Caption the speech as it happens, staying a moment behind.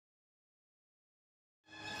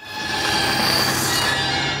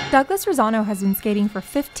Douglas Razzano has been skating for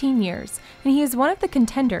 15 years, and he is one of the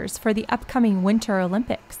contenders for the upcoming Winter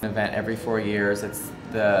Olympics. An event every 4 years. It's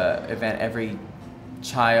the event every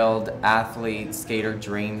child, athlete, skater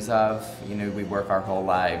dreams of. You know, we work our whole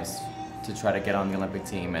lives to try to get on the Olympic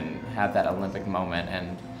team and have that Olympic moment,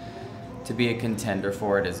 and to be a contender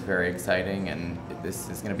for it is very exciting, and this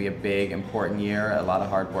is going to be a big, important year, a lot of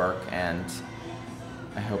hard work, and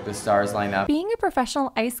I hope the stars line up. Being a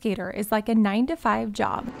professional ice skater is like a 9-to-5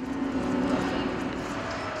 job.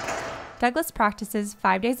 Douglas practices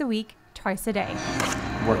 5 days a week, twice a day.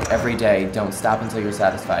 Work every day, don't stop until you're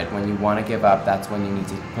satisfied. When you want to give up, that's when you need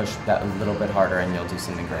to push that a little bit harder and you'll do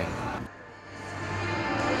something great.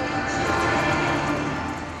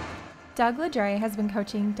 Doug Ledre has been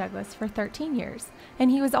coaching Douglas for 13 years,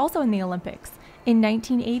 and he was also in the Olympics in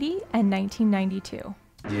 1980 and 1992.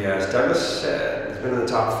 Yes, Douglas has been in the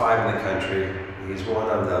top 5 in the country. He's one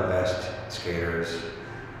of the best skaters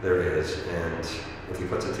there is, and if he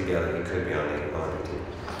puts it together, he could be on the Olympic team.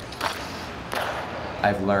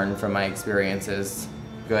 I've learned from my experiences,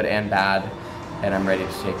 good and bad, and I'm ready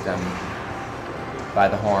to take them by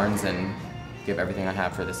the horns and give everything I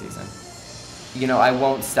have for the season. You know, I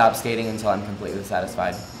won't stop skating until I'm completely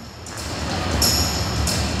satisfied.